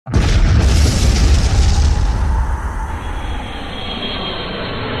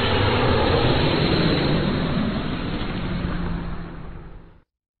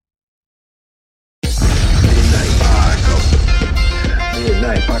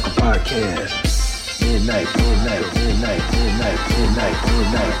Paco Podcast. Midnight Paco.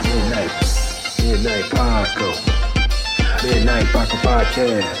 Midnight Paco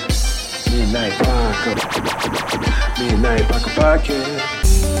Podcast. Midnight Paco Podcast.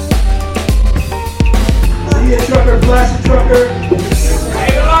 See a trucker, flash a trucker.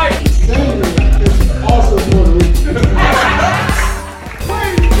 Hey, life. Also Puerto Rican.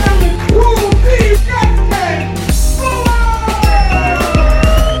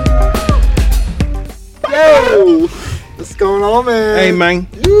 Yo, what's going on, man? Hey, man.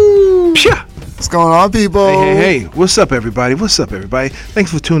 What's going on, people? Hey. What's up, everybody?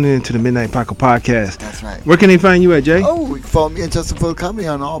 Thanks for tuning in to the Midnight Paco Podcast. That's right. Where can they find you at, Jay? Oh, you can follow me at Justin for the Comedy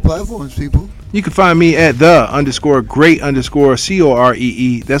on all platforms, people. You can find me at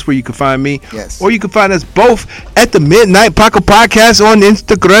 _great_COREE. That's where you can find me. Yes. Or you can find us both at the Midnight Paco Podcast on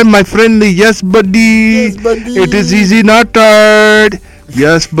Instagram, my friendly. Yes, buddy. Yes, buddy. It is easy, not hard.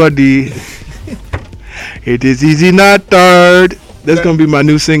 Yes, buddy. It is easy, not hard. That's going to be my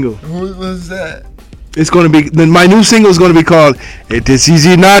new single. What was that? It's going to be, my new single is going to be called It Is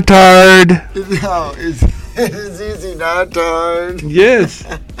Easy, Not Hard. No, it's easy, not hard. Yes.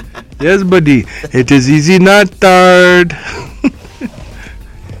 Yes, buddy. It is easy, not hard.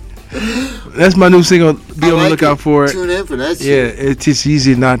 That's my new single. Be on the lookout for it. Tune in for that shit. Yeah, it is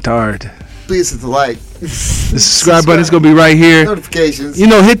easy, not hard. Please hit the like. The subscribe button is going to be right here. Notifications. You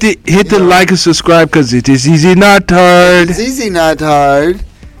know, hit the like and subscribe because it is easy, not hard. It's easy, not hard.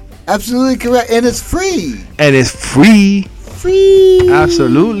 Absolutely correct. And it's free. And it's free. Free.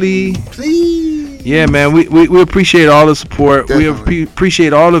 Absolutely. Please. Yeah, man, we appreciate all the support. Definitely. We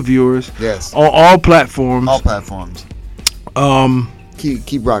appreciate all the viewers. Yes. On all platforms. All platforms.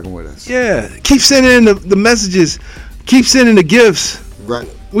 Keep rocking with us. Yeah. Keep sending in the messages. Keep sending the gifts. Right.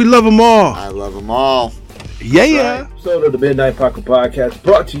 We love them all. I love them all. Yeah. Episode of the Midnight Paco Podcast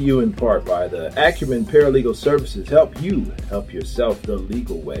brought to you in part by the Acumen Paralegal Services. Help you help yourself the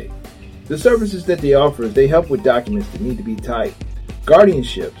legal way. The services that they offer is they help with documents that need to be typed,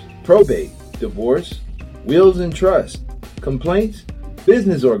 guardianships, probate, divorce, wills and trust, complaints,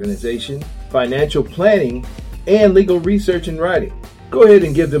 business organization, financial planning, and legal research and writing. Go ahead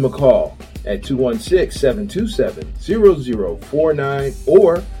and give them a call at 216-727-0049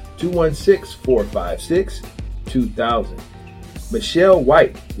 or 216-456-2000. Michelle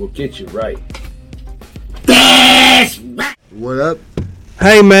White will get you right. What up?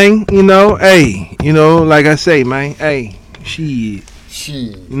 Hey, man. Like I say, man. Hey, shit.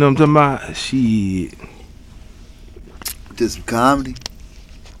 Shit. You know what I'm talking about? Shit. Did some comedy.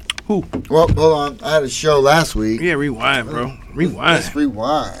 Who? Well, hold on. I had a show last week. Yeah, rewind, bro. Let's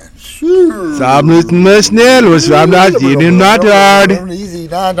rewind. Sure. Not hard. Easy,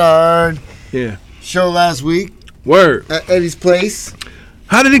 not hard. Yeah. Show last week Word. at Eddie's place.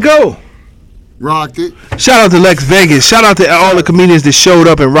 How did it go? Rocked it. Shout out to Lex Vegas. Shout out to all the comedians that showed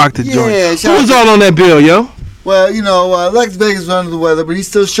up and rocked the joint. Who was all on that bill, yo? Well, Lex Vegas was under the weather, but he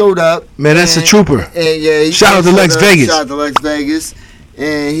still showed up. Man, that's a trooper. And yeah, Shout out to Lex Vegas. Shout out to Lex Vegas.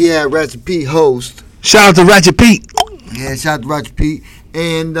 And he had Ratchet Pete host. Shout out to Ratchet Pete. Yeah, shout out to Ratchet Pete.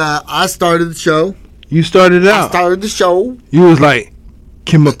 And I started the show. You started it out. I started the show. You was like,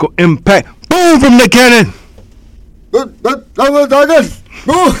 chemical impact. Boom from the cannon.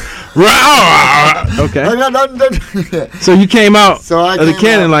 Okay. So you came out of the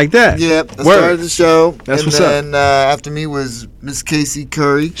cannon like that. Yep. I started the show. That's what's up. And after me was Miss Casey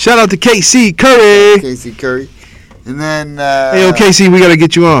Curry. Shout out to KC Curry. Casey Curry. And then... hey, yo, KC, we got to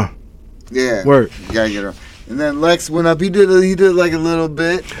get you on. Yeah. Word. You got to get her on. And then Lex went up. He did like a little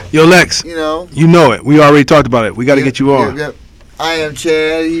bit. Yo, Lex. You know it. We already talked about it. We got to get you on. Yep. I am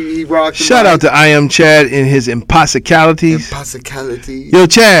Chad. He rocked. Shout out to I am Chad in his impossicalities. Yo,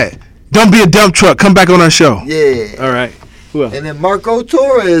 Chad, don't be a dump truck. Come back on our show. Yeah. All right. Who else? And then Marco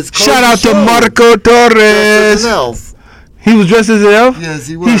Torres. Shout out to Marco Torres. He was dressed as an elf? Yes,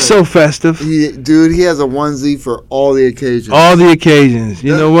 he was. He's so festive. He has a onesie for all the occasions.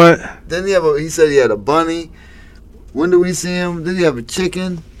 You know what? Then he said he had a bunny. When did we see him? Did he have a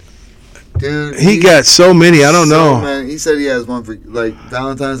chicken? Dude, he got so many. I don't know. Man, he said he has one for like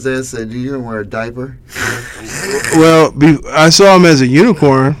Valentine's Day. I said, "Do you even wear a diaper?" Well, I saw him as a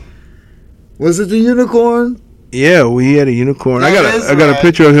unicorn. Was it the unicorn? Yeah, we had a unicorn. I got a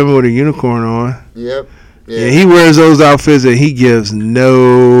picture of him with a unicorn on. Yep. Yeah, he wears those outfits and he gives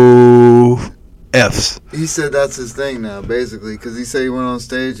no F's. He said that's his thing now, basically, because he said he went on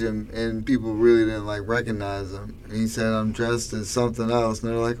stage and people really didn't recognize him. And he said, "I'm dressed as something else,"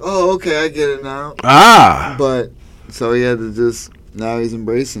 and they're like, "Oh, okay, I get it now." Ah. But so he had to now he's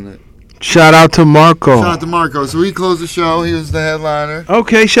embracing it. Shout out to Marco. Shout out to Marco. So we closed the show. He was the headliner.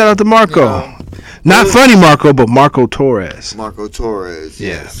 Okay, shout out to Marco. Not funny Marco, but Marco Torres. Marco Torres.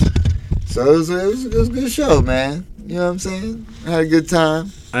 Yes. So it was a good show, man. You know what I'm saying? I had a good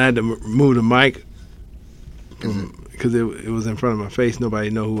time. I had to move the mic because it was in front of my face.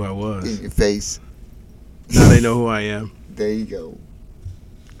 Nobody know who I was. In your face. Now they know who I am. There you go.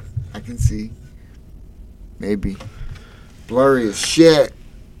 I can see. Maybe. Blurry as shit.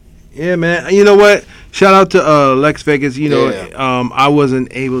 Yeah, man. You know what? Shout out to Lex Vegas. You know, I wasn't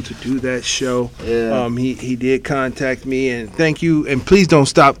able to do that show. Yeah. He did contact me, and thank you. And please don't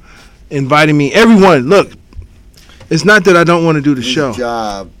stop inviting me. Everyone, look, it's not that I don't want to do the show.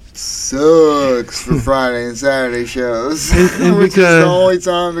 Job sucks for Friday and Saturday shows. And which is the only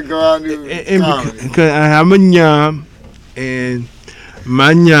time to go out and do comedy. Because I have a nyam, and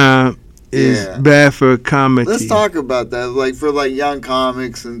my nyam is bad for comedy. Let's talk about that. Like for like young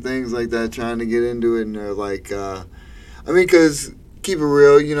comics and things like that, trying to get into it, and they're like, I mean, because keep it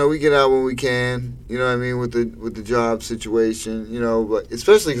real, you know, we get out when we can, you know what I mean, with the job situation, you know, but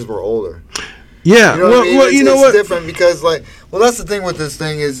especially because we're older. Yeah, you know what I mean? It's different because, like, that's the thing with this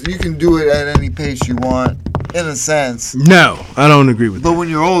thing is you can do it at any pace you want, in a sense. No, I don't agree with that. But when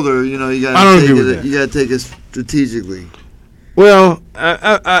you're older, you know, you gotta take it strategically. Well,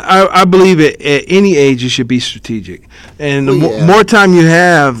 I believe at any age you should be strategic, and the more time you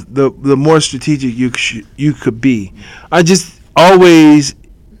have, the more strategic you could be. I just always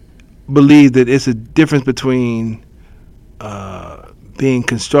believe that it's a difference between being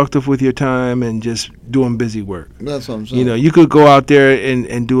constructive with your time and just doing busy work. That's what I'm saying. You know, you could go out there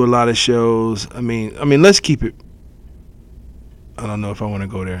and do a lot of shows. I mean, let's keep it. I don't know if I want to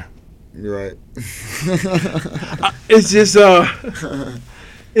go there. You're right. It's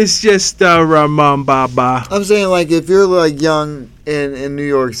just Ramon Baba. I'm saying, like, if you're like young in New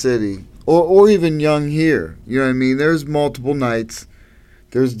York City, or even young here, you know what I mean? There's multiple nights.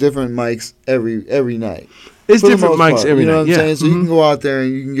 There's different mics every night. It's different mics every night. You know what I'm saying? So you can go out there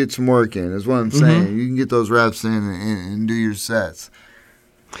and you can get some work in. Is what I'm saying. You can get those reps in and do your sets.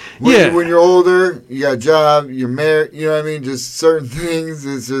 When you're older, you got a job, you're married, you know what I mean? Just certain things,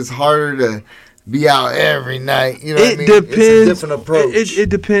 it's just harder to be out every night. You know what I mean? Depends, it's a different approach. It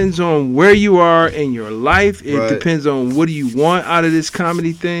depends on where you are in your life. It depends on what do you want out of this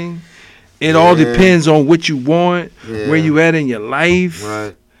comedy thing. It all depends on what you want, where you at in your life.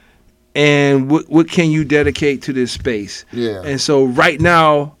 Right. And what can you dedicate to this space. Yeah. And so right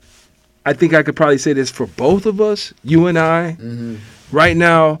now, I think I could probably say this for both of us, you and I. Mm-hmm. Right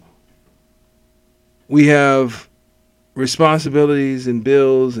now, we have responsibilities and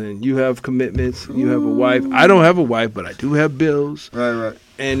bills, and you have commitments. You have a wife. I don't have a wife, but I do have bills. Right.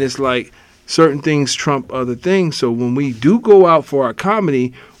 And it's like certain things trump other things. So when we do go out for our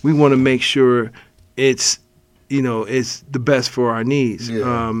comedy, we want to make sure it's the best for our needs.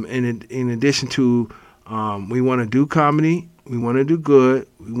 Yeah. And in addition to, we want to do comedy. We want to do good.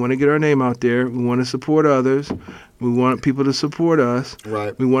 We want to get our name out there. We want to support others. We want people to support us.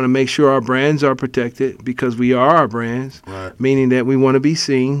 Right. We want to make sure our brands are protected because we are our brands. Right. Meaning that we want to be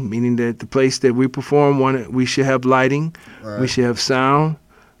seen. Meaning that the place that we perform, we should have lighting. Right. We should have sound.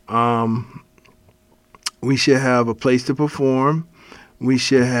 We should have a place to perform. We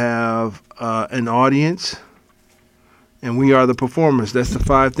should have an audience. And we are the performers. That's the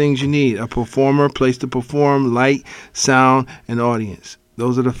 5 things you need. A performer, place to perform, light, sound, and audience.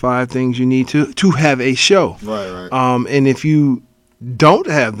 Those are the 5 things you need to have a show. Right. And if you don't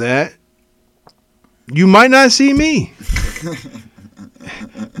have that, you might not see me.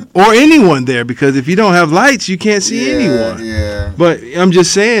 Or anyone there, because if you don't have lights, you can't see anyone. Yeah. But I'm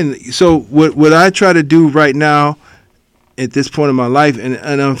just saying, so what I try to do right now at this point in my life, and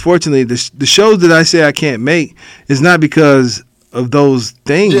unfortunately, the shows that I say I can't make is not because of those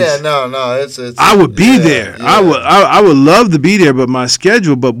things. Yeah, no, it's I would be there. Yeah. I would love to be there, but my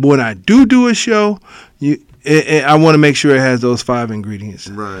schedule. But when I do a show, I want to make sure it has those 5 ingredients.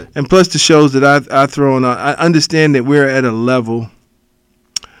 Right. And plus the shows that I throw on, I understand that we're at a level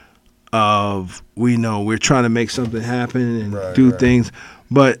of we're trying to make something happen and do things,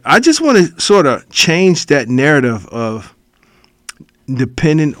 but I just want to sort of change that narrative of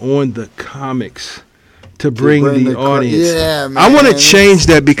depending on the comics to bring the audience. Yeah, man. I want to change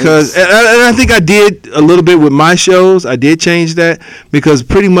that because, and I think I did a little bit with my shows. I did change that because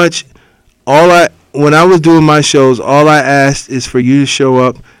pretty much when I was doing my shows, all I asked is for you to show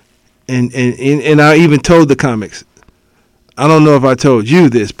up, and I even told the comics. I don't know if I told you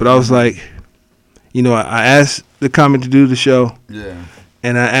this, but I was like, I asked the comic to do the show. Yeah.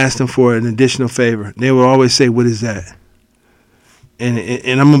 And I asked them for an additional favor. They would always say, "What is that?"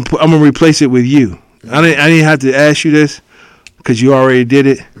 and I'm gonna replace it with you. I didn't have to ask you this because you already did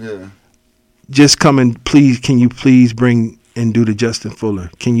it. Yeah. Just come and please. Can you please bring and do the Justin Fuller?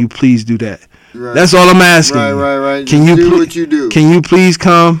 Can you please do that? Right. That's all I'm asking. Right. Can you do what you do? Can you please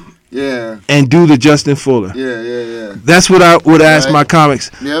come? Yeah. And do the Justin Fuller. Yeah. That's what I would ask my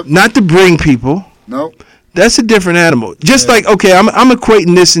comics. Yep. Not to bring people. Nope. That's a different animal. Just like, okay, I'm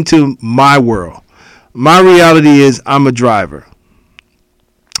equating this into my world. My reality is I'm a driver.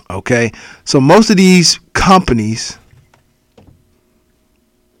 Okay? So most of these companies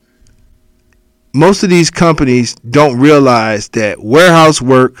don't realize that warehouse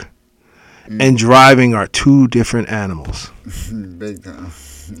work and driving are two different animals. Big time.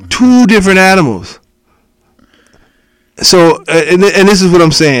 Two different animals. So, and this is what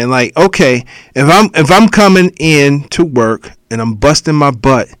I'm saying. Like, okay, if I'm coming in to work and I'm busting my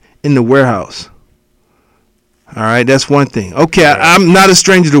butt in the warehouse, all right, that's one thing. Okay, right. I'm not a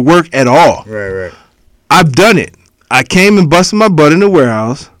stranger to work at all. Right. I've done it. I came and busted my butt in the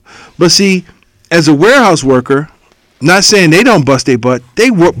warehouse. But see, as a warehouse worker, not saying they don't bust their butt, they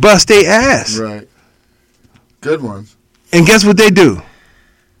bust their ass. Right. Good ones. And guess what they do?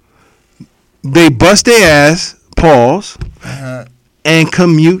 They bust their ass, pause, and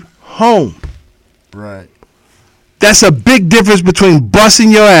commute home. Right. That's a big difference between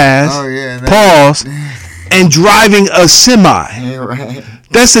busting your ass, pause, and driving a semi. Yeah, right.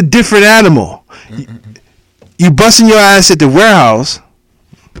 That's a different animal. You busting your ass at the warehouse,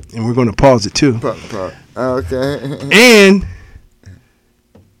 and we're going to pause it too. Okay. And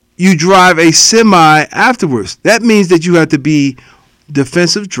you drive a semi afterwards. That means that you have to be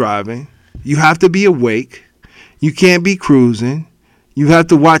defensive driving. You have to be awake. You can't be cruising. You have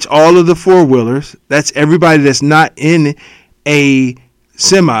to watch all of the four-wheelers. That's everybody that's not in a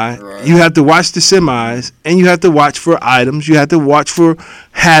semi. Right. You have to watch the semis, and you have to watch for items. You have to watch for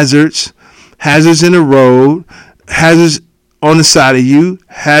hazards in the road, hazards on the side of you,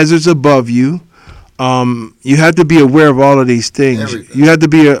 hazards above you. You have to be aware of all of these things. Everything. You have to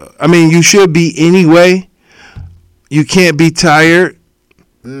be you should be anyway. You can't be tired.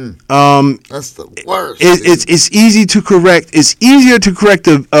 That's the worst. It's easy to correct. It's easier to correct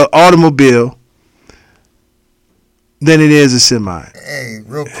an automobile than it is a semi. Hey,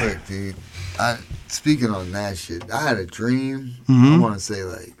 real quick, dude. Speaking on that shit, I had a dream. I want to say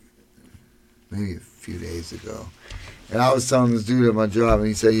like maybe a few days ago, and I was telling this dude at my job, and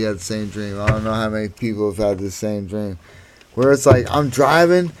he said he had the same dream. I don't know how many people have had the same dream, where it's like I'm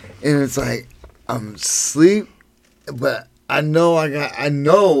driving and it's like I'm asleep, but I know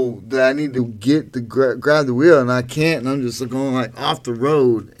that I need to get grab the wheel, and I can't, and I'm just going like off the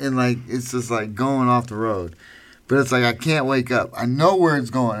road, and like it's just like going off the road, but it's like I can't wake up. I know where it's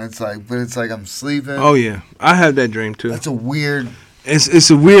going. It's like I'm sleeping. Oh yeah, I have that dream too. That's a weird. It's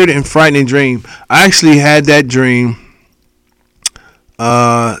a weird and frightening dream. I actually had that dream.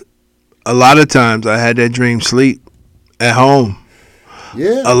 A lot of times I had that dream sleep at home.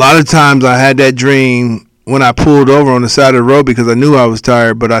 Yeah. A lot of times I had that dream when I pulled over on the side of the road because I knew I was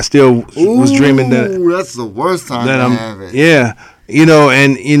tired, but I still was dreaming that. That's the worst time to have it. Yeah,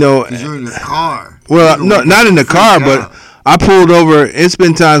 and because you're in the car. Well, no, not in the car, but I pulled over. It's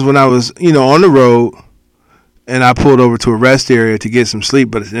been times when I was, on the road, and I pulled over to a rest area to get some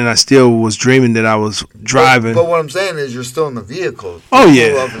sleep, but then I still was dreaming that I was driving. But what I'm saying is you're still in the vehicle. Oh, yeah.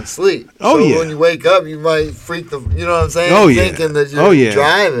 Pull up and sleep. Oh, so yeah. when you wake up, you might freak the, you know what I'm saying? Oh, yeah. Thinking that you're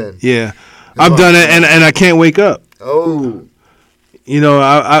driving. Yeah. I've done it, and I can't wake up. Oh.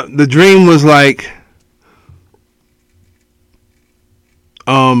 The dream was like,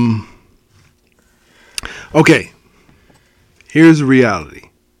 okay, here's the reality.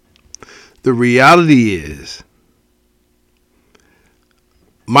 The reality is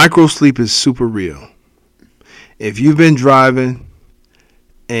micro sleep is super real. If you've been driving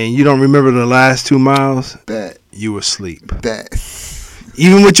and you don't remember the last 2 miles, you were asleep.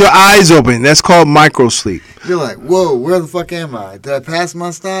 Even with your eyes open, that's called micro sleep. You're like, whoa, where the fuck am I? Did I pass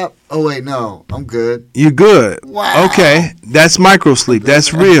my stop? Oh, wait, no, I'm good. You're good. Wow. Okay, that's micro sleep.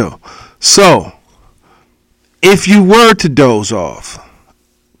 That's real. So, if you were to doze off,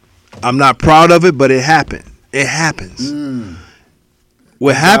 I'm not proud of it, but it happened. It happens.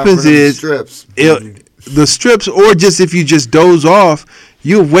 What happens is the strips, or just if you just doze off,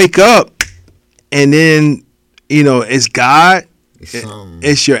 you'll wake up, and then, it's God.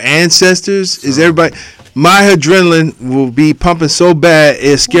 It's your ancestors. It's everybody. My adrenaline will be pumping so bad.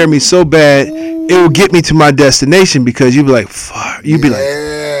 It scare me so bad. It will get me to my destination because you'll be like, fuck. You'll be like,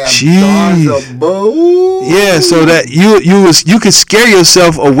 jeez. Yeah, so that you could scare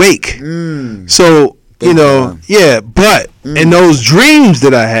yourself awake. So You know, but in those dreams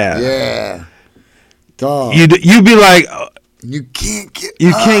that I have, dog, you be like, you can't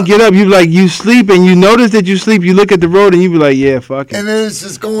get up. You like, you sleep and you notice that you sleep. You look at the road and you be like, yeah, fuck it. And then it's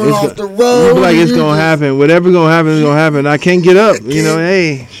just going off the road. You be like, it's gonna happen. Whatever's gonna happen is gonna happen. I can't get up. You know,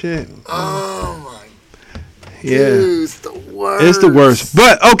 hey, shit. Oh my. Yeah. Dude, it's the worst. It's the worst.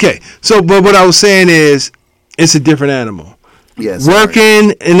 But okay. So, but what I was saying is, it's a different animal. Yes.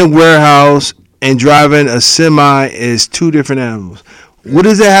 Working in a warehouse and driving a semi is two different animals. What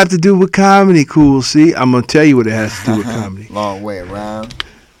does that have to do with comedy, Cool? See, I'm going to tell you what it has to do with comedy. Long way around.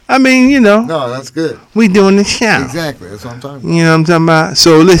 I mean, you know. No, that's good. We doing the show. Exactly. That's what I'm talking about. You know what I'm talking about?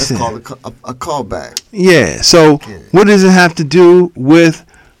 So, listen. That's called a callback. Yeah. So, what does it have to do with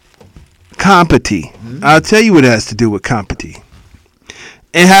compety? Mm-hmm. I'll tell you what it has to do with compety.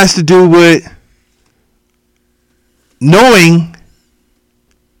 It has to do with knowing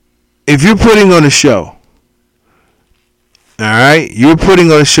if you're putting on a show. All right, you're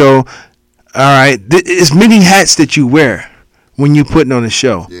putting on a show. All right, there's many hats that you wear when you're putting on a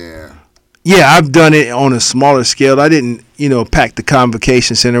show. Yeah, I've done it on a smaller scale. I didn't, pack the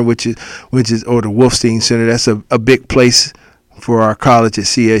Convocation Center, which is or the Wolfstein Center. That's a big place for our college at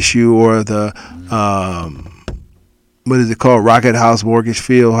CSU, or the what is it called? Rocket House, Mortgage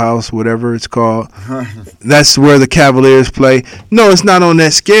Field House, whatever it's called. That's where the Cavaliers play. No, it's not on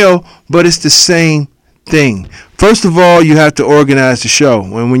that scale, but it's the same thing. First of all, you have to organize the show.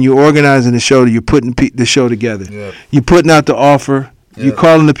 When you're organizing the show, you're putting the show together. Yep. You're putting out the offer. Yep. You're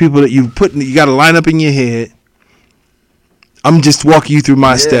calling the people that you got to line up in your head. I'm just walking you through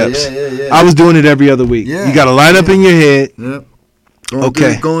my steps. I was doing it every other week. You got to line up in your head. Yep.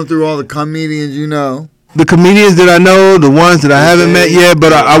 Going through all the comedians you know. The comedians that I know, the ones that I haven't met yet,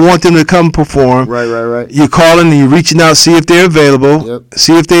 but I want them to come perform. Right. You're calling and you're reaching out, see if they're available,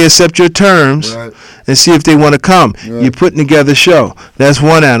 see if they accept your terms, and see if they want to come. You're putting together a show. That's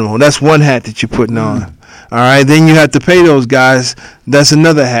one animal. That's one hat that you're putting on. All right, then you have to pay those guys. That's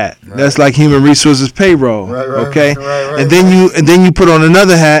another hat. That's like human resources payroll. Okay, and then you put on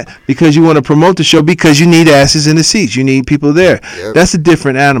another hat because you want to promote the show because you need asses in the seats. You need people there. That's a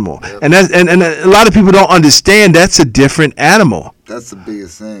different animal, and a lot of people don't understand that's a different animal. That's the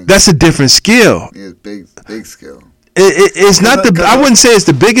biggest thing. That's a different skill. Yeah, big skill. It's not I wouldn't say it's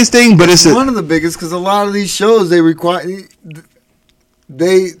the biggest thing, but it's one of the biggest because a lot of these shows they require.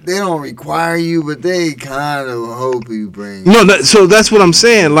 They don't require you, but they kind of hope you bring. So that's what I'm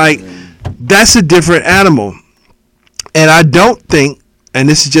saying. Like, that's a different animal. And I don't think, and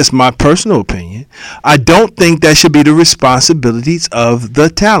this is just my personal opinion, I don't think that should be the responsibilities of the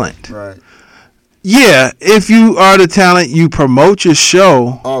talent. Right. Yeah, if you are the talent, you promote your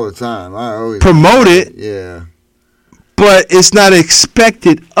show. All the time. I always promote it. Yeah. But it's not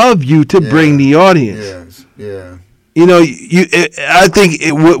expected of you to bring the audience. Yes. Yeah. I think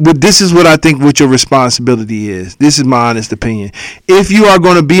this is what I think what your responsibility is. This is my honest opinion. If you are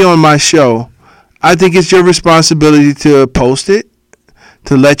going to be on my show, I think it's your responsibility to post it,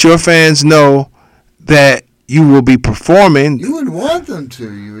 to let your fans know that you will be performing. You would want them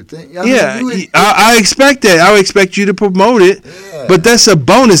to, you would think. I expect that. I would expect you to promote it, but that's a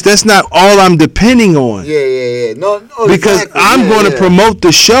bonus. That's not all I'm depending on. Yeah. No, because exactly. I'm going to promote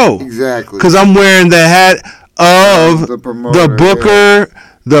the show. Exactly. Because I'm wearing the hat of the booker,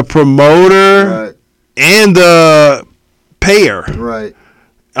 the promoter, and the payer. Right.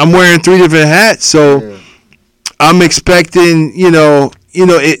 I'm wearing 3 different hats, so I'm expecting,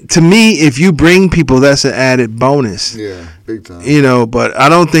 to me, if you bring people, that's an added bonus. Yeah, big time. But I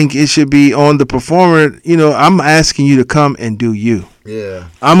don't think it should be on the performer. I'm asking you to come and do you. Yeah.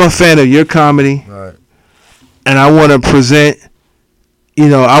 I'm a fan of your comedy. Right. And I want to present,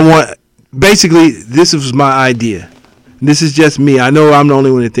 basically, this was my idea. This is just me. I know I'm the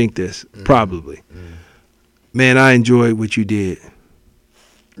only one to think this, probably. Man, I enjoyed what you did.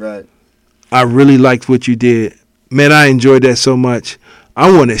 Right. I really liked what you did. Man, I enjoyed that so much.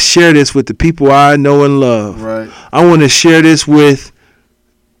 I want to share this with the people I know and love. Right. I want to share this with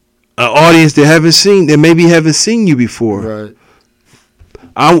an audience that maybe haven't seen you before. Right.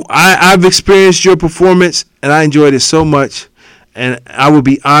 I've experienced your performance, and I enjoyed it so much, and I would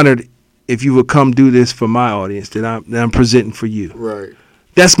be honored if you would come do this for my audience that I'm presenting for you. Right.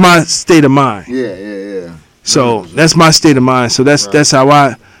 That's my state of mind. Yeah. So that's my state of mind. So that's how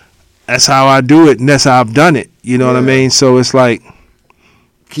I do it, and that's how I've done it. You know what I mean? So it's like,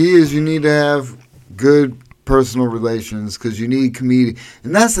 key is you need to have good personal relations because you need comedian,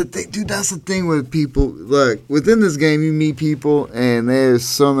 and that's the thing, dude. That's the thing with people. Look, within this game, you meet people, and there's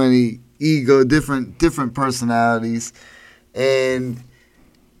so many different personalities, and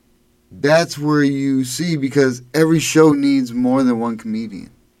that's where you see, because every show needs more than one comedian.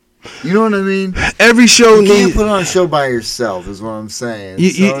 You know what I mean? Every show you can't put on a show by yourself, is what I'm saying.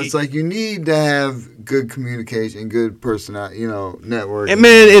 It's like you need to have good communication, good personality, network. And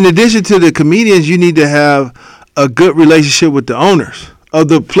man, in addition to the comedians, you need to have a good relationship with the owners of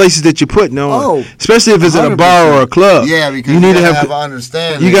the places that you're putting on, especially if it's at a bar or a club. Yeah, because you need to have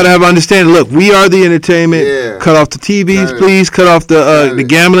understanding. You got to have understanding. Look, we are the entertainment. Yeah. Cut off the TVs, please. Cut off the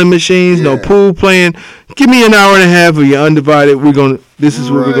gambling machines. Yeah. No pool playing. Give me an hour and a half of your undivided. This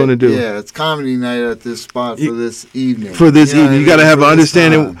is what we're gonna do. Yeah, it's comedy night at this spot for this evening. You got to have an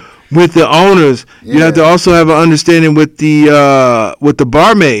understanding with the owners. Yeah. You have to also have an understanding with the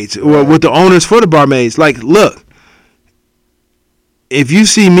barmaids or with the owners for the barmaids. Like, look. If you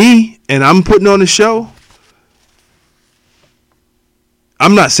see me and I'm putting on a show,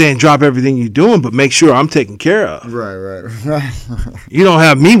 I'm not saying drop everything you're doing, but make sure I'm taken care of. Right. You don't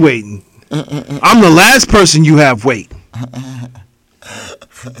have me waiting. I'm the last person you have wait.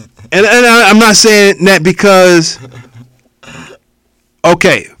 And I'm not saying that because,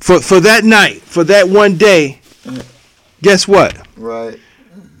 okay, for that night, for that one day, guess what? Right.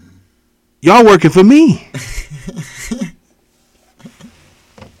 Y'all working for me.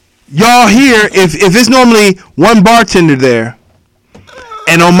 Y'all here, if it's normally one bartender there,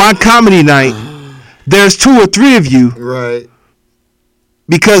 and on my comedy night, there's 2 or 3 of you. Right.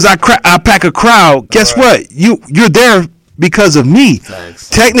 Because I pack a crowd. Guess what? You're there because of me. Thanks.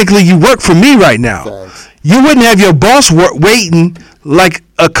 Technically, you work for me right now. Thanks. You wouldn't have your boss waiting like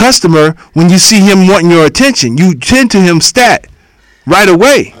a customer when you see him wanting your attention. You tend to him stat right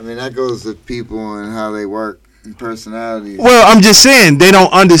away. I mean, that goes to people and how they work. Personalities. Well, I'm just saying they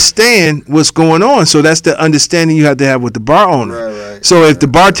don't understand what's going on, so that's the understanding you have to have with the bar owner. Right. So if the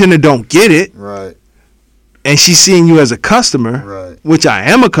bartender don't get it, right, and she's seeing you as a customer, right, which I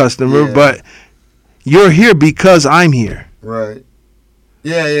am a customer, but you're here because I'm here. Right.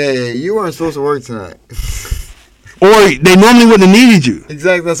 Yeah. You weren't supposed to work tonight. Or they normally wouldn't have needed you.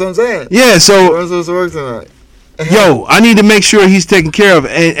 Exactly, that's what I'm saying. Yeah, so you weren't supposed to work tonight. Yo, I need to make sure he's taken care of.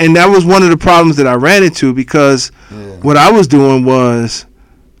 And that was one of the problems that I ran into because what I was doing was,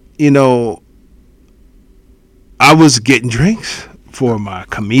 I was getting drinks for my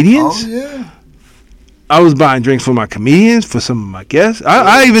comedians. Oh, yeah. I was buying drinks for my comedians, for some of my guests.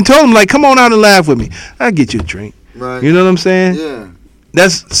 I even told them, like, come on out and laugh with me. I'll get you a drink. Right. You know what I'm saying? Yeah.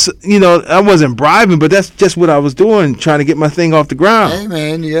 That's, I wasn't bribing, but that's just what I was doing, trying to get my thing off the ground. Hey,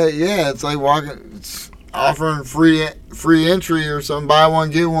 man, yeah. It's like offering free entry or something, buy one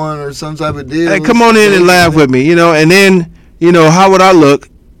get one or some type of deal. Hey, come on in and laugh with me, and then how would I look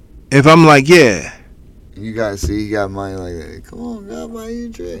if I'm like, yeah. You guys see, you got money like that. Come on, gotta buy you a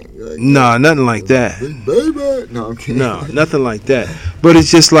drink. Like, nah, nothing like that. Baby. No, I'm kidding. No, nothing like that. But it's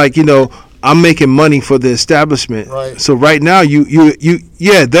just like I'm making money for the establishment. Right. So right now,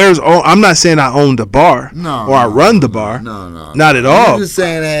 I'm not saying I own the bar. No. Or I run the bar. No. Not at all. I'm just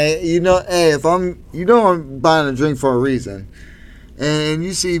saying, if I'm buying a drink for a reason, and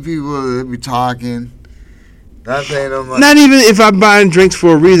you see people that be talking, not paying them money. Not even if I'm buying drinks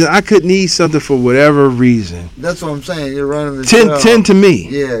for a reason. I could need something for whatever reason. That's what I'm saying. You're running the show. 10 to me.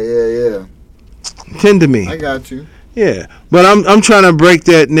 Yeah. 10 to me. I got you. Yeah, but I'm trying to break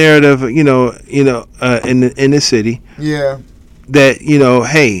that narrative, in the city. Yeah. That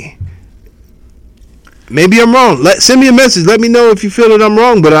hey, maybe I'm wrong. Send me a message. Let me know if you feel that I'm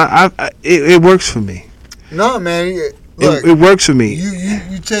wrong. But it works for me. No, man. Look, it works for me.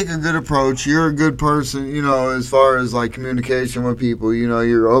 You take a good approach. You're a good person. As far as like communication with people.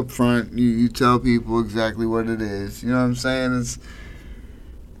 You're upfront. You tell people exactly what it is. You know what I'm saying? It's.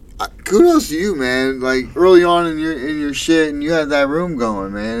 Kudos to you, man. Like early on in your shit, and you had that room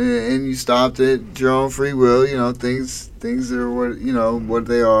going, man, and you stopped at your own free will. Things are what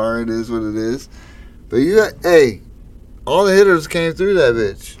they are. It is what it is. But all the hitters came through that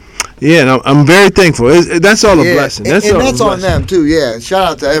bitch. Yeah, and I'm very thankful. That's all a blessing. That's on them too. Yeah,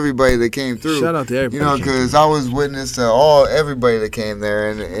 shout out to everybody that came through. Shout out to everybody. Because I was witness to everybody that came there,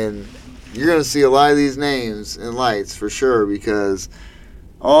 and you're gonna see a lot of these names and lights for sure because.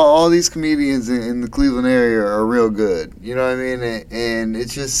 All these comedians in the Cleveland area are real good. You know what I mean? And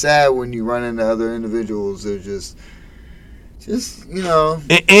it's just sad when you run into other individuals that are just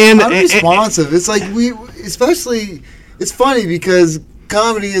unresponsive. It's like especially, it's funny because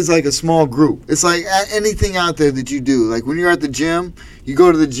comedy is like a small group. It's like anything out there that you do. Like when you're at the gym, you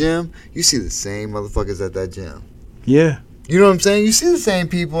go to the gym, you see the same motherfuckers at that gym. Yeah. You know what I'm saying? You see the same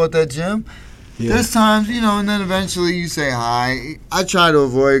people at that gym. Yeah. There's times, and then eventually you say hi. I try to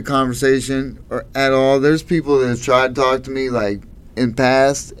avoid conversation at all. There's people that have tried to talk to me, like, in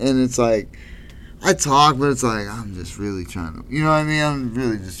past, and it's like I talk, but it's like I'm just really trying to, you know what I mean? I'm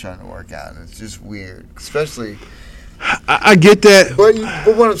really just trying to work out, and it's just weird, especially. I get that,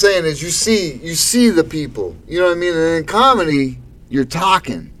 but what I'm saying is, you see the people, you know what I mean? And in comedy, you're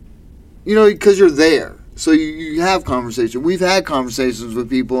talking, you know, because you're there. So you have conversation. We've had conversations with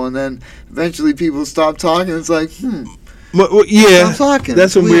people, and then eventually people stop talking. It's like, Well, yeah, stop talking.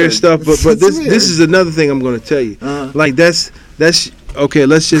 That's some weird stuff. But this weird. This is another thing I'm going to tell you. Like that's okay.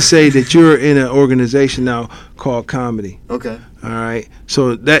 Let's just say that you're in an organization now called comedy. Okay. All right.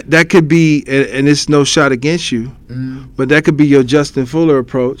 So that could be, and it's no shot against you, but that could be your Justin Fuller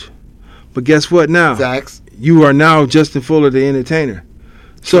approach. But guess what? Now, Facts. You are now Justin Fuller, the entertainer.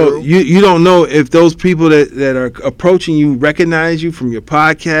 So you don't know if those people that are approaching you recognize you from your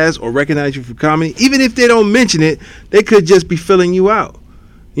podcast or recognize you from comedy. Even if they don't mention it, they could just be filling you out.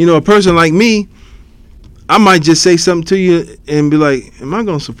 You know, a person like me, I might just say something to you and be like, am I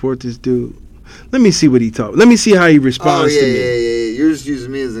going to support this dude? Let me see what he talks. Let me see how he responds to me. Yeah. You're just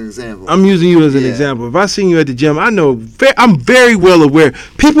using me as an example. I'm using you as an example. If I seen you at the gym, I know I'm very well aware.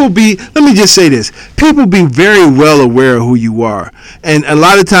 Let me just say this. People be very well aware of who you are. And a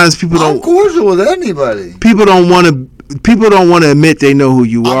lot of times people don't. I'm cordial with anybody. People don't want to admit they know who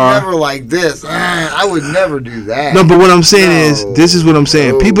you are. I'm never like this. I would never do that. No, but what I'm saying is, this is what I'm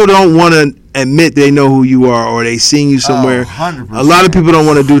saying. People don't want to admit they know who you are or they seen you somewhere. 100%. A lot of people don't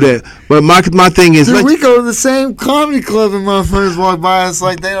want to do that. But my thing is, dude, we go to the same comedy club and motherfuckers walk by us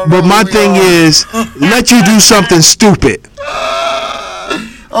like they don't know. But my thing is, let you do something stupid.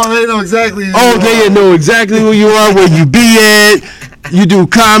 They know exactly who you are. They know exactly who you are, where you be at. You do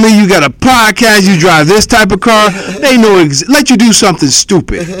comedy, you got a podcast, you drive this type of car. They know let you do something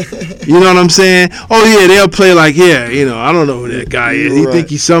stupid. You know what I'm saying? Oh yeah, they'll play like, I don't know who that guy is. He think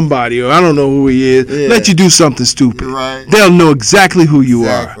he's somebody, or I don't know who he is. Yeah. Let you do something stupid. Right. They'll know exactly who you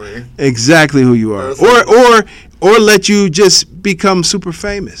are. Exactly who you are. Or let you just become super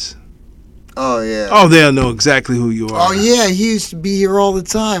famous. Oh, yeah. Oh, they'll know exactly who you are. Oh, yeah. He used to be here all the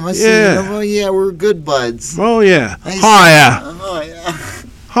time. I see him. Oh, yeah. We're good buds. Oh, yeah. Oh, yeah.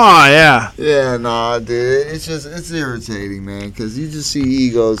 Oh, yeah. Yeah, nah, dude. It's irritating, man, because you just see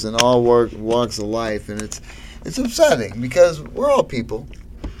egos in all walks of life, and it's upsetting because we're all people.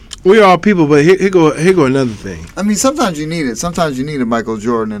 We're all people, but here go another thing. I mean, sometimes you need it. Sometimes you need a Michael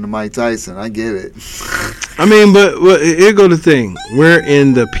Jordan and a Mike Tyson. I get it. I mean, but here go the thing. We're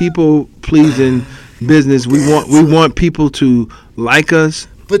in the people pleasing business. We want people to like us.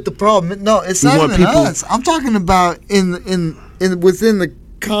 But the problem, it's not even us. I'm talking about in within the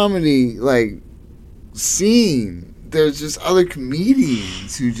comedy scene. There's just other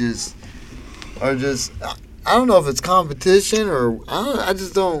comedians who just are just. I don't know if it's competition or I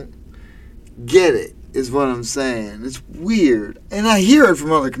just don't get it, is what I'm saying. It's weird. And I hear it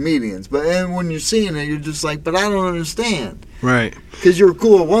from other comedians, and when you're seeing it, you're just like, but I don't understand. Right. Because you're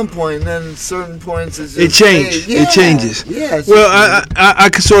cool at one point, and then certain points it's just... It changes. It changes. Yeah. Well, I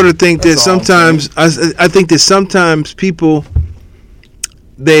could sort of think that sometimes... I think that sometimes people...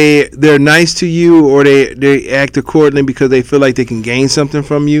 They're nice to you, or they act accordingly because they feel like they can gain something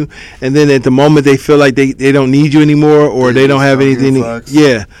from you, and then at the moment they feel like they don't need you anymore, or they don't have anything.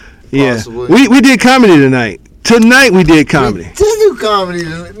 Yeah. We did comedy tonight. Tonight we did comedy. We did do comedy,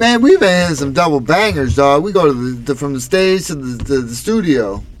 man. We've been in some double bangers, dog. We go to from the stage to the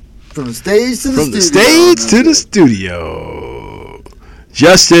studio, from the stage to the studio.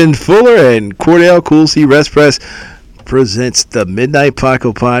 Justin Fuller and Cordell Cool C Rest Press presents the Midnight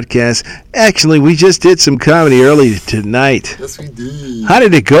Paco Podcast. Actually, we just did some comedy early tonight. Yes, we did. How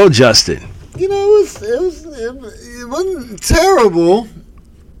did it go, Justin? You know, it wasn't terrible.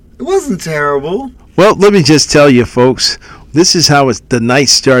 It wasn't terrible. Well, let me just tell you, folks, this is how the night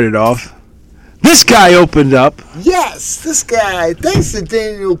started off. This guy opened up. Yes, this guy. Thanks to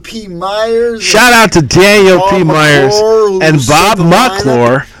Daniel P. Myers. Shout out to Daniel P. Myers and Bob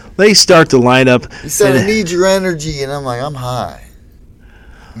McClure. They start the lineup. He said, I need your energy. And I'm like, I'm high.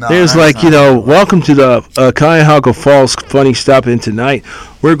 No, there's welcome to the Cuyahoga Falls Funny Stop In tonight.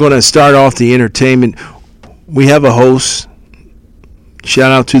 We're going to start off the entertainment. We have a host.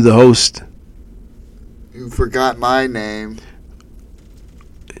 Shout out to the host. You forgot my name.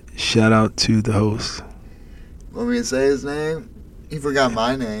 Shout out to the host. Want me to say his name? He forgot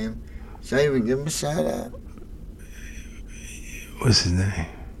my name. Should I even give him a shout out? What's his name?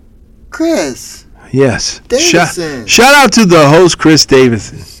 Chris. Yes. Davison. Shout out to the host, Chris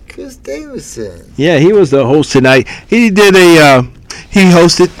Davison. Chris Davison. Yeah, he was the host tonight. He did he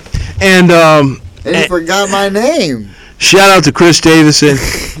hosted, and he forgot my name. Shout out to Chris Davison.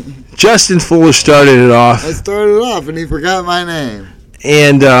 Justin Fuller started it off. I started it off, and he forgot my name.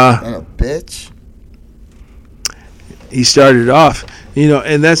 And a bitch. He started it off,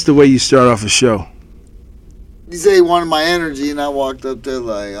 and that's the way you start off a show. He said he wanted my energy, and I walked up there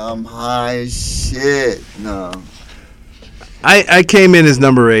like, I'm high as shit. No. I came in as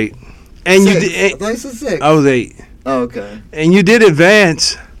number 8. And 6. you did. I thought you said 6. I was 8. Oh, okay. And you did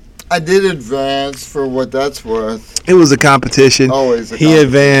advance. I did advance for what that's worth. It was a competition. Always a competition. He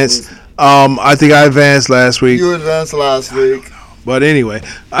advanced. I think I advanced last week. You advanced last week. But anyway,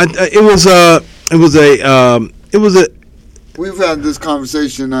 it was a. We've had this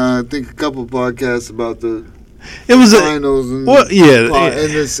conversation, I think, a couple podcasts about the finals and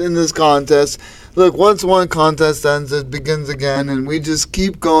in this contest. Look, once one contest ends, it begins again, and we just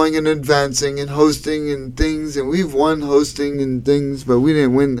keep going and advancing and hosting and things, and we've won hosting and things, but we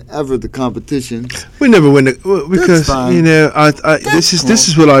didn't win ever the competition. We never win because this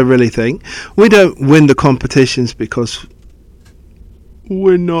is what I really think. We don't win the competitions because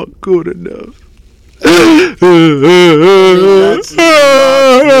we're not good enough.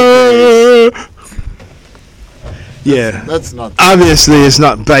 Yeah, that's not. Obviously, it's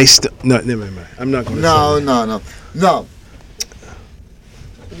not based. No, never mind. I'm not going to. No.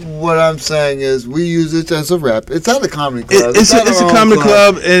 What I'm saying is, we use it as a rep. It's at a comedy club. It's a comedy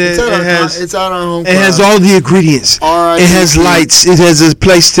club, and it's at our home club. It has all the ingredients. It has lights. It has a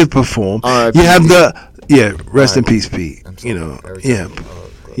place to perform. You have rest in peace, Pete.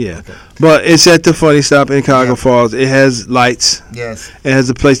 Yeah. But it's at the Funny Stop in Cuyahoga Falls. It has lights. Yes. It has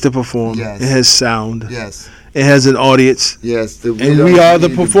a place to perform. Yes. It has sound. Yes. It has an audience. Yes. And we are the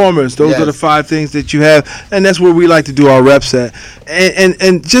performers. Those are the 5 things that you have. And that's where we like to do our reps at.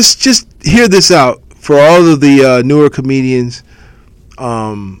 And just hear this out for all of the newer comedians.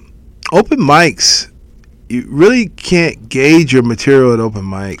 Open mics. You really can't gauge your material at open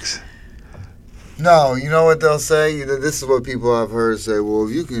mics. No, you know what they'll say? This is what people I've heard say. Well,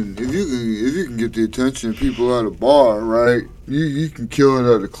 if you can get the attention of people at a bar, right? You can kill it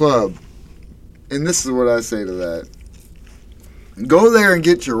at a club. And this is what I say to that. Go there and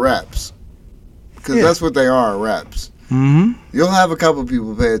get your reps. Because that's what they are, reps. Mm-hmm. You'll have a couple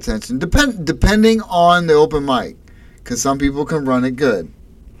people pay attention. Depending on the open mic. Because some people can run it good.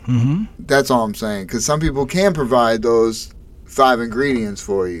 Mm-hmm. That's all I'm saying. Because some people can provide those 5 ingredients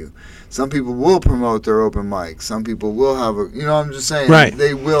for you. Some people will promote their open mic. Some people will have I'm just saying. Right.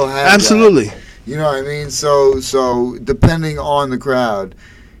 They will have Absolutely. That. You know what I mean? So depending on the crowd.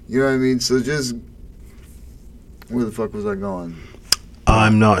 You know what I mean? So just, where the fuck was I going?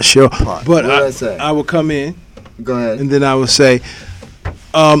 I'm not sure. But I will come in. Go ahead. And then I will say,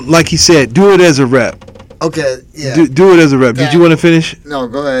 like he said, do it as a rep. Okay, yeah. Do it as a rep. Did you want to finish? No,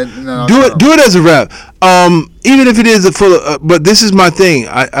 go ahead. No, do it as a rep. Even if it is a full but this is my thing.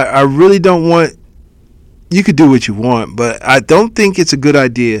 I really don't want, you could do what you want, but I don't think it's a good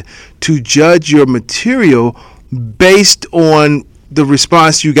idea to judge your material based on the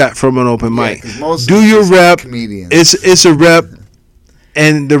response you got from an open mic. Do your rep. Comedians. It's a rep,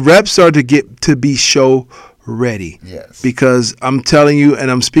 and the reps are to get to be show ready. Yes. Because I'm telling you, and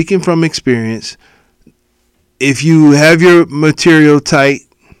I'm speaking from experience, if you have your material tight,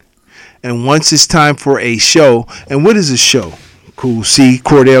 and once it's time for a show, and what is a show? Cool C,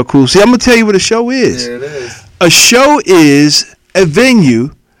 Cordell Cool C. I'm going to tell you what a show is. There it is. A show is a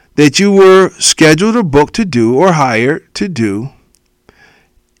venue that you were scheduled or booked to do or hired to do,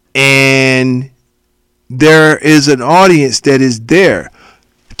 and there is an audience that is there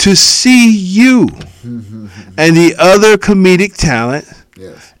to see you and the other comedic talent.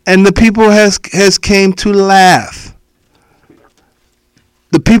 Yes. And the people has came to laugh.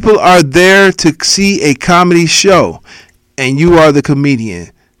 The people are there to see a comedy show, and you are the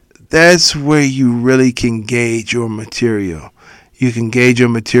comedian. That's where you really can gauge your material. You can gauge your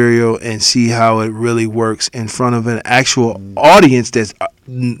material and see how it really works in front of an actual audience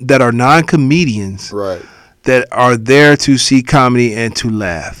that are non-comedians, right? That are there to see comedy and to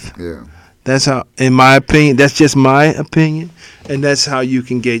laugh. Yeah. That's how, in my opinion, that's just my opinion, and that's how you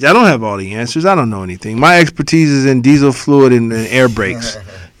can gauge. I don't have all the answers. I don't know anything. My expertise is in diesel fluid and air brakes.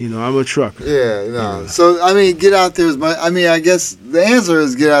 I'm a trucker. Yeah, no. So, I mean, get out there as much. I mean, I guess the answer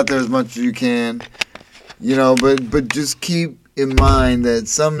is get out there as much as you can, but just keep in mind that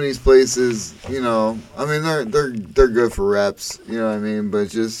some of these places, I mean, they're good for reps, you know what I mean? But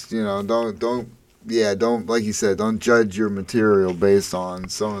just, don't, like you said, don't judge your material based on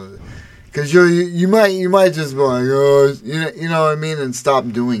some of the, because you might just go like, oh, you know what I mean, and stop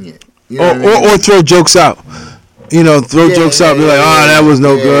doing it. Or throw jokes out. Jokes out. Be like, that was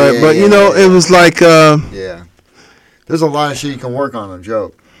no good. But it was like. There's a lot of shit you can work on a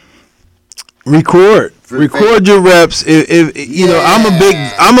joke. Record your reps. If you know,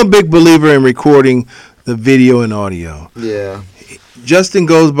 I'm a big believer in recording the video and audio. Yeah. Justin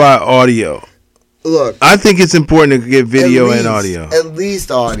goes by audio. Look, I think it's important to get video and audio. At least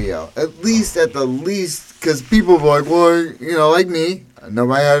audio. At the least, because people are like, well, you know, like me,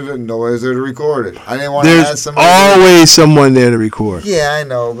 nobody's there to record it. I didn't want to ask somebody. There's always someone there to record. Yeah, I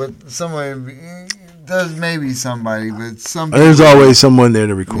know, but there's maybe somebody, but there's always someone there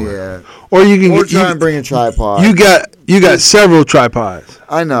to record. Yeah. Or you can try and bring a tripod. You got several tripods.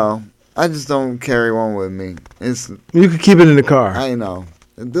 I know. I just don't carry one with me. You can keep it in the car. I know.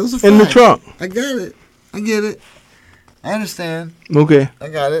 Those are in the trunk. I got it. I get it. I understand. Okay. I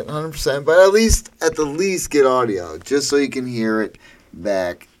got it 100%. But at the least get audio, just so you can hear it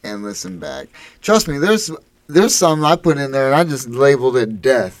back and listen back. Trust me, there's some I put in there and I just labeled it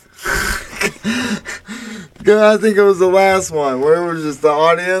death. I think it was the last one where it was just the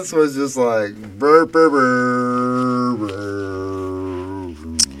audience was just like burr, burr, burr, burr.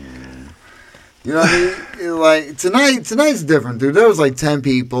 You know what I mean? Like tonight's different, dude. There was like 10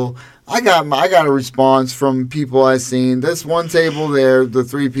 people. I got a response from people I seen. This one table there, the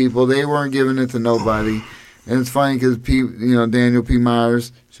 3 people, they weren't giving it to nobody. And it's funny because Daniel P.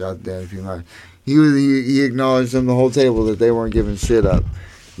 Myers, shout out to Daniel P. Myers, he acknowledged them the whole table that they weren't giving shit up.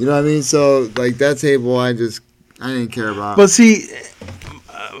 You know what I mean? So like that table, I didn't care about. But see,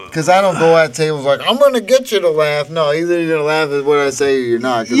 because I don't go at tables like, I'm going to get you to laugh. No, either you're going to laugh at what I say or you're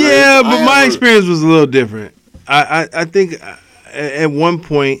not. Yeah, but my experience was a little different. I think at one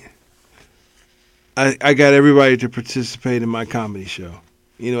point, I got everybody to participate in my comedy show.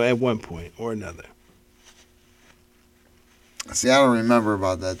 You know, at one point or another. See, I don't remember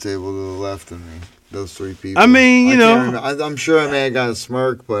about that table to the left of me. Those 3 people. I mean, I'm sure I may have got a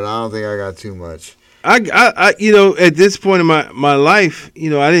smirk, but I don't think I got too much. I at this point in my life, I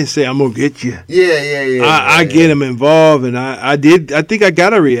didn't say I'm gonna get you. Yeah. I get them involved, and I did. I think I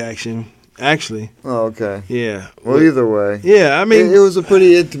got a reaction, actually. Oh, okay. Yeah. Well, either way. Yeah, I mean, it was a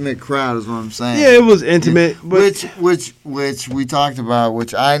pretty intimate crowd, is what I'm saying. Yeah, it was intimate, but which we talked about,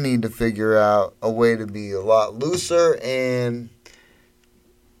 which I need to figure out a way to be a lot looser and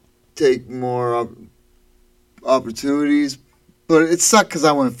take more opportunities. But it sucked because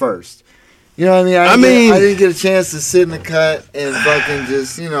I went first. You know what I mean? I didn't get a chance to sit in the cut and fucking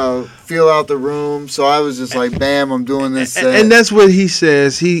just, feel out the room. So I was just like, bam, I'm doing this set. And that's what he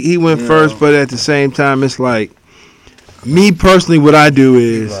says. He went first, but at the same time, it's like, me personally, what I do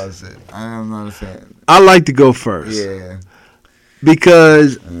is... He loves it. I'm not a fan. I like to go first. Yeah.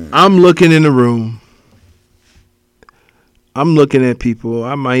 Because I'm looking in the room. I'm looking at people.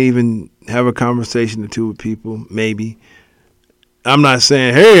 I might even have a conversation or two with people, maybe. I'm not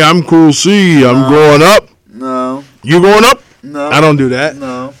saying, hey, I'm cool C, I'm growing up. No. You growing up? No. I don't do that.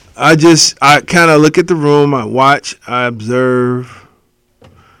 No. I kind of look at the room, I watch, I observe,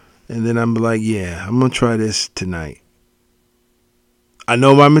 and then I'm like, yeah, I'm going to try this tonight. I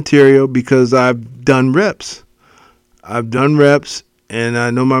know my material because I've done reps. And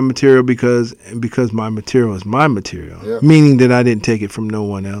I know my material because my material is my material. Yep. Meaning that I didn't take it from no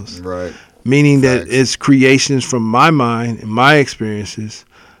one else. Right. Meaning that it's creations from my mind and my experiences.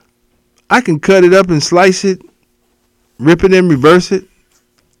 I can cut it up and slice it, rip it and reverse it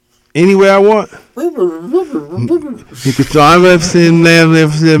any way I want. You could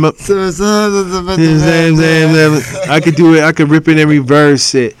I could do it. I could rip it and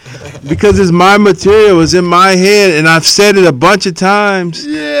reverse it because it's my material. It's in my head, and I've said it a bunch of times.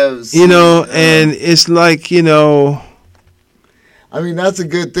 Yeah, and it's like I mean, that's a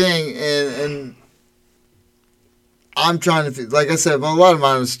good thing, and I'm trying to, like I said, a lot of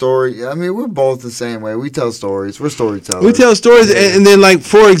mine is story. I mean, we're both the same way. We tell stories. We're storytellers. We tell stories, and then, like,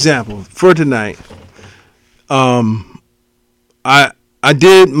 for example, for tonight, I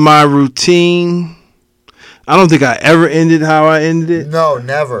did my routine. I don't think I ever ended how I ended it. No,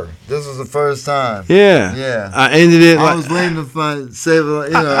 never. This was the first time. Yeah. I ended it. I was waiting to save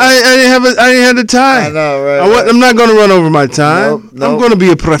it. I didn't have the time. I know, right? I'm not going to run over my time. Nope. I'm going to be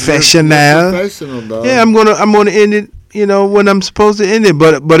a professional. You're professional, though. Yeah, I'm gonna end it. When I'm supposed to end it.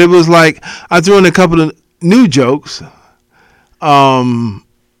 But it was like I threw in a couple of new jokes. For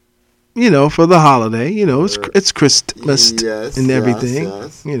the holiday. It's Christmas and everything.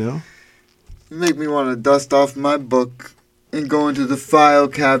 Yes. You make me want to dust off my book and go into the file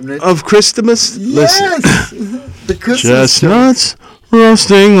cabinet of Christmas. Yes, the Christmas chestnuts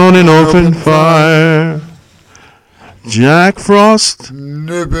roasting on an open fire. Jack Frost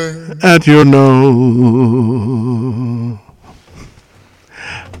nipping at your nose.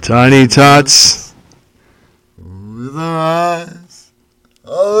 Tiny tots with our eyes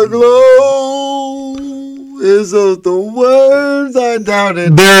aglow. Is those the words I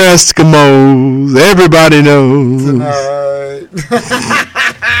doubted? They're Eskimos. Everybody knows. Tonight.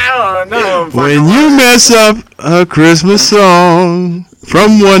 I don't know. When you mess up a Christmas song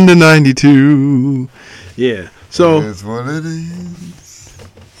from 1 to 92. Yeah. So that's what it is.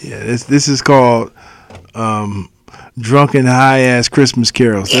 Yeah, this is called Drunken High Ass Christmas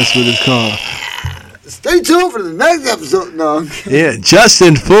Carols. That's what it's called. Stay tuned for the next episode. No. Yeah,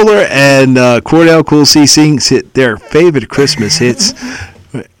 Justin Fuller and Cordell Cool C sings their favorite Christmas hits.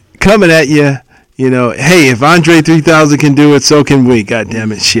 Coming at you, you know, hey, if Andre 3000 can do it, so can we. God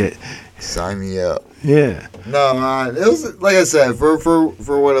damn it, shit. Sign me up. Yeah. No, man, it was like I said for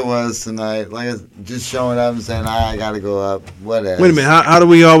what it was tonight. Like just showing up and saying I gotta go up. Whatever. Wait a minute. How do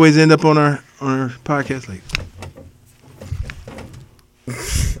we always end up on our podcast? Like,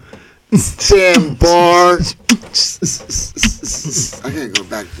 Sam Bar. I gotta go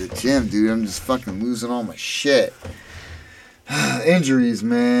back to the gym, dude. I'm just fucking losing all my shit. Injuries,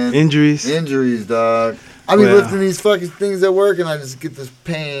 man. Injuries, dog. I be lifting these fucking things at work, and I just get this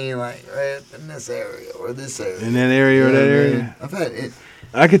pain, like right in this area or this area. In that area or that area. I've had it.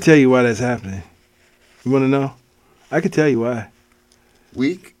 I could tell you why that's happening. You want to know? I could tell you why.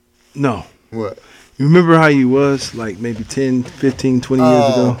 Weak? No. What? You remember how you was like maybe 10, 15, 20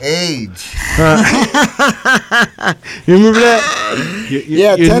 years ago? Age. You remember that?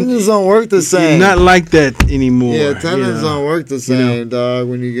 Yeah, tendons don't work the same. You're not like that anymore. Yeah, tendons don't work the same, dog,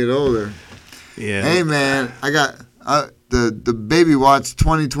 when you get older. Yeah. Hey, man, I got the Baby Watch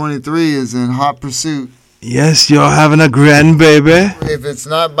 2023 is in hot pursuit. Yes, you're having a grandbaby. If it's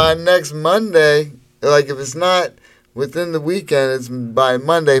not by next Monday, like if it's not within the weekend, it's by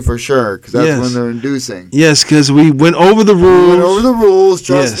Monday for sure, because that's when they're inducing. Yes, because we went over the rules.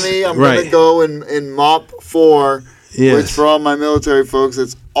 Trust me, I'm going to go in MOP 4, which for all my military folks,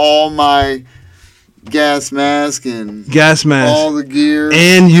 it's all my gas mask and all the gear.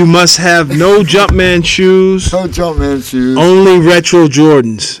 And you must have no Jumpman shoes. No Jumpman shoes. Only retro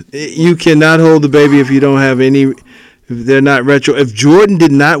Jordans. You cannot hold the baby if you don't have any. If they're not retro. If Jordan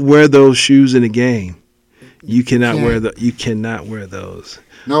did not wear those shoes in the game, you cannot wear those.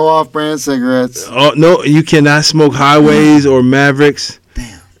 No off-brand cigarettes. Oh no, you cannot smoke Highways or Mavericks.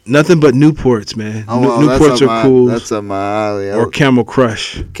 Damn. Nothing but Newports, man. Oh, well, Newports are cool. That's up my alley. Or Camel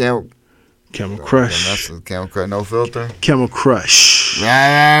Crush. Camel Crush. That's a Camel Crush. No filter. Camel Crush.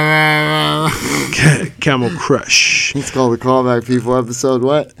 Camel Crush. It's called the Callback People episode.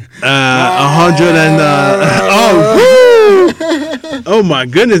 What? 100 and oh my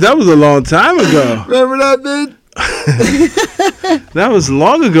goodness, that was a long time ago. Remember that, man? That was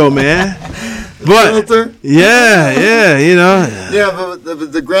long ago, man. But filter? Yeah, you know. Yeah, but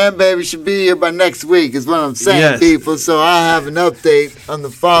the grandbaby should be here by next week, is what I'm saying, people. So I have an update on the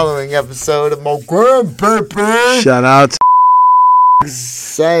following episode of my grandbaby. Shout out to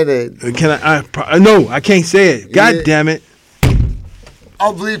excited. Can I no, I can't say it. God damn it.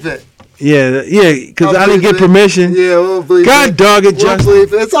 I'll bleep it. Yeah, because I didn't get permission. Yeah, we'll bleep it. God dog it, We'll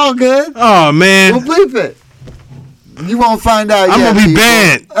bleep it. It's all good. Oh, man. We'll bleep it. You won't find out yet. I'm going to be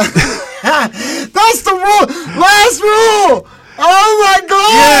banned. That's the rule. Last rule. Oh, my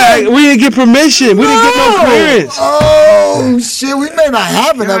God. Yeah, we didn't get permission. We didn't get no clearance. Oh, shit. We may not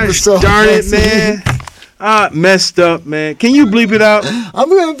have an episode. Darn it, man. Messed up, man. Can you bleep it out? I'm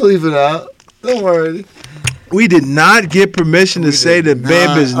going to bleep it out. Don't worry. We did not get permission to say the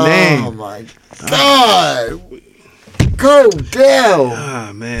baby's name. Oh, my God. Go down.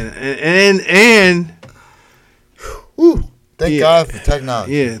 Ah, man. And Ooh, thank God for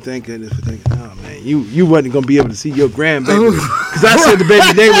technology. Yeah, thank goodness for technology. Oh, man. You wasn't going to be able to see your grandbaby because I said the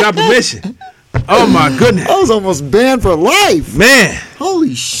baby's name without permission. Oh, my goodness. I was almost banned for life. Man.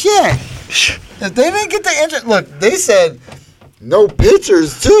 Holy shit. If they didn't get the interest, look, they said no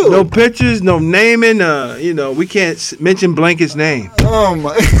pictures, too. No pictures, no naming. We can't mention Blanket's name. Oh,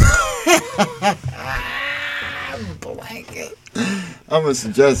 my. Blanket. I'm gonna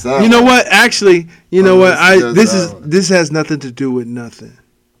suggest that. You know what? Actually, you know what? This has nothing to do with nothing.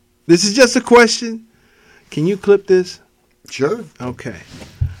 This is just a question. Can you clip this? Sure. Okay.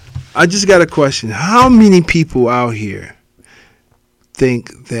 I just got a question. How many people out here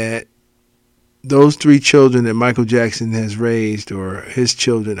think that those 3 children that Michael Jackson has raised or his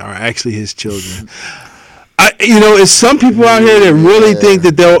children are actually his children? It's some people out here that really think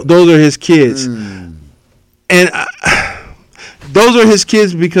that those are his kids. And those are his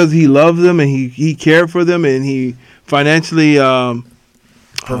kids because he loved them and he cared for them and he financially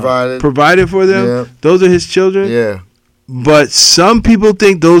provided for them. Yeah. Those are his children. Yeah. But some people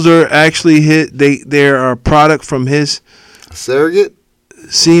think those are actually his. They are a product from his surrogate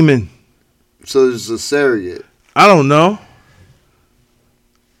semen. So there's a surrogate. I don't know.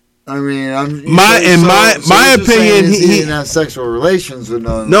 I mean, my opinion, he didn't have sexual relations with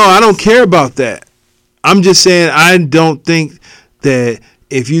no. No, I don't care about that. I'm just saying I don't think that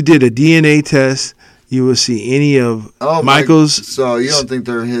if you did a DNA test, you will see any of Michael's. So you don't think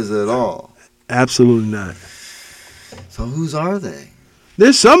they're his at all? Absolutely not. So whose are they?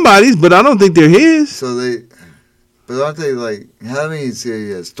 There's somebody's, but I don't think they're his. But aren't they like, how many is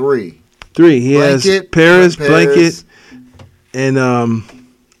he has? 3. He has Paris, Blanket, and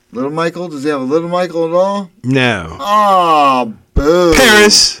Little Michael. Does he have a Little Michael at all? No. Oh, boo.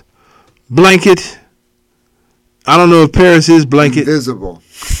 Paris, Blanket. I don't know if Paris is Blanket. Invisible.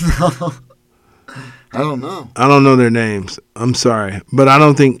 I don't know. I don't know their names. I'm sorry, but I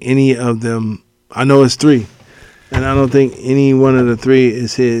don't think any of them. I know it's 3, and I don't think any one of the 3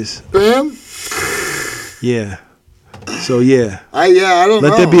 is his. Bam. Yeah. So yeah. I don't know.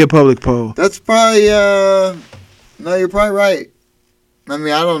 Let that be a public poll. That's probably no, you're probably right. I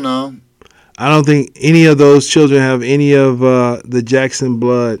mean, I don't know. I don't think any of those children have any of the Jackson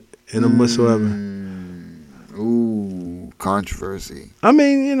blood in them whatsoever. Ooh, controversy. I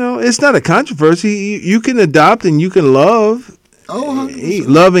mean, it's not a controversy. You can adopt and you can love. Oh,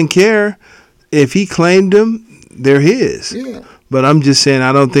 love and care. If he claimed them, they're his. Yeah. But I'm just saying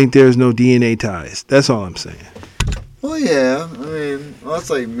I don't think there's no DNA ties. That's all I'm saying. Well, yeah. I mean, that's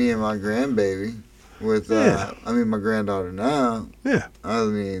like me and my grandbaby. With, my granddaughter now. Yeah. I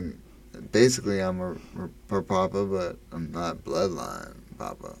mean, basically I'm her papa, but I'm not bloodline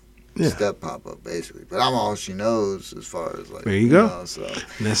papa. Yeah. Step papa, basically. But I'm all she knows as far as like. There you go. So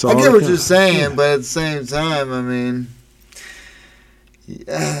that's all I get what you're saying, but at the same time, I mean,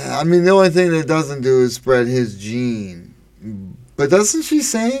 the only thing that doesn't do is spread his gene. But doesn't she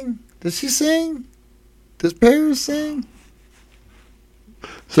sing? Does she sing? Does Paris sing?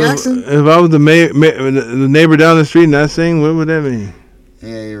 So Jackson? If I was the neighbor down the street not sing, what would that mean?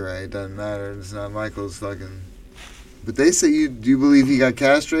 Yeah, you're right. It doesn't matter. It's not Michael's fucking. But they say do you believe he got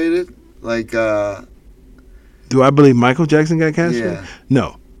castrated? Like, do I believe Michael Jackson got castrated? Yeah.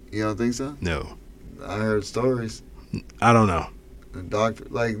 No. You don't think so? No. I heard stories. I don't know. The doctor,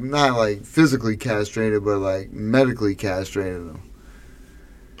 like, not like physically castrated, but like medically castrated him.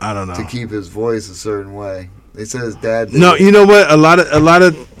 I don't know. To keep his voice a certain way. They said his dad did. No, you know what? A lot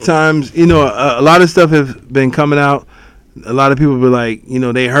of times, a lot of stuff has been coming out. A lot of people be like,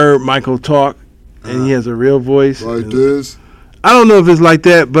 they heard Michael talk, and he has a real voice. Like this? I don't know if it's like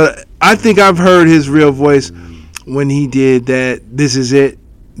that, but I think I've heard his real voice when he did that. This is it.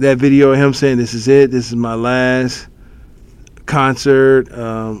 That video of him saying, "This is it. This is my last concert."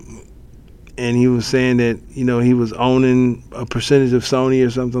 And he was saying that he was owning a percentage of Sony or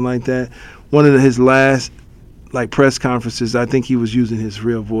something like that. One of his last press conferences, I think he was using his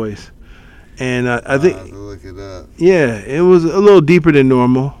real voice, and I think have to look it up. Yeah, it was a little deeper than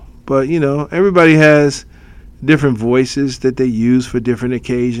normal, but everybody has different voices that they use for different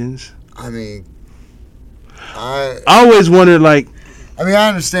occasions. I mean, I always wondered I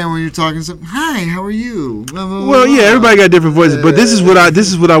understand when you're talking something. Hi, how are you? Blah, blah, well, blah. yeah, everybody got different voices, but this is what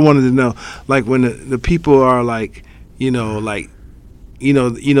I wanted to know. Like when the people are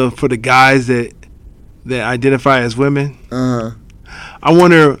for the guys that identify as women. I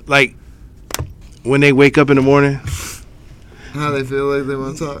wonder, when they wake up in the morning, how they feel like they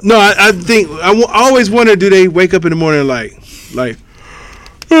want to talk. No, I think I always wonder, do they wake up in the morning like I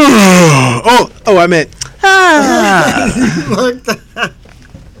meant Like that.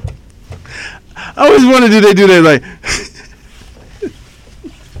 I always wonder, do they do that like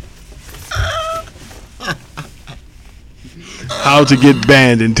how to get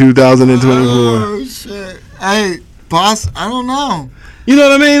banned in 2024. Oh shit. Hey, boss, I don't know. You know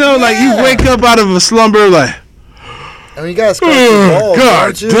what I mean? You wake up out of a slumber you gotta scratch your balls.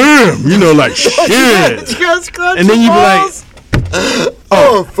 God damn. Shit. You gotta scratch and then you be like,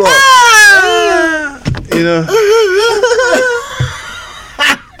 oh fuck.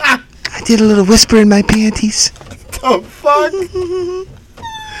 I did a little whisper in my panties. The fuck?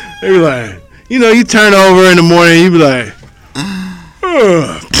 They be like, you turn over in the morning, you be like,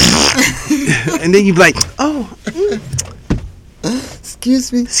 and then you be like,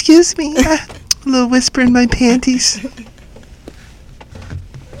 Excuse me. Excuse me. A little whisper in my panties.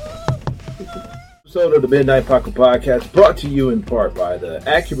 Episode of the Midnight Paco Podcast brought to you in part by the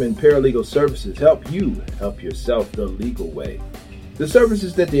Acumen Paralegal Services. Help you help yourself the legal way. The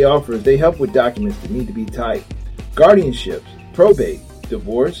services that they offer is they help with documents that need to be typed, guardianships, probate,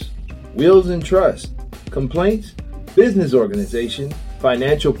 divorce, wills and trust, complaints, business organization,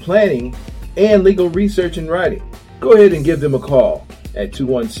 financial planning, and legal research and writing. Go ahead and give them a call. at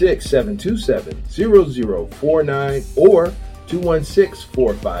 216-727-0049 or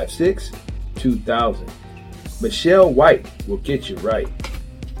 216-456-2000. Michelle White will get you right.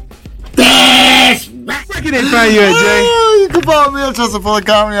 Where can they find you at, Jay? You can follow me at Justin Fuller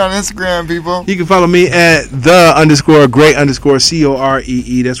Comedy on Instagram, people. You can follow me at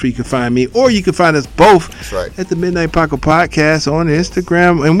 _great_COREE. That's where you can find me. Or you can find us both at the Midnight Paco Podcast on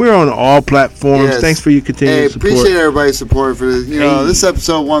Instagram. And we're on all platforms. Yes. Thanks for your continued support. Appreciate everybody's support for this. This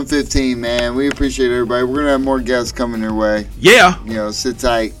episode 115, man. We appreciate everybody. We're going to have more guests coming their way. Yeah. Sit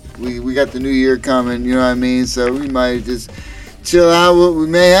tight. We got the new year coming, you know what I mean? So we might just chill out. We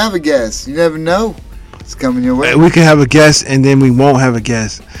may have a guest. You never know. It's coming your way. We could have a guest, and then we won't have a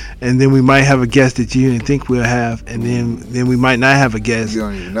guest, and then we might have a guest that you didn't think we'll have, and then we might not have a guest. You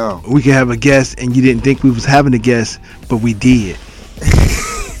don't even know. We could have a guest, and you didn't think we was having a guest, but we did.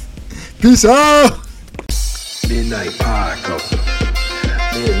 Peace out. Midnight Paco.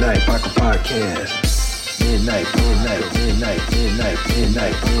 Midnight Paco Podcast. Midnight Paco.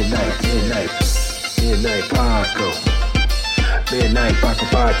 Midnight Paco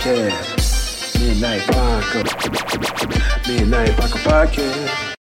Podcast. Midnight Paco. Midnight Paco Podcast.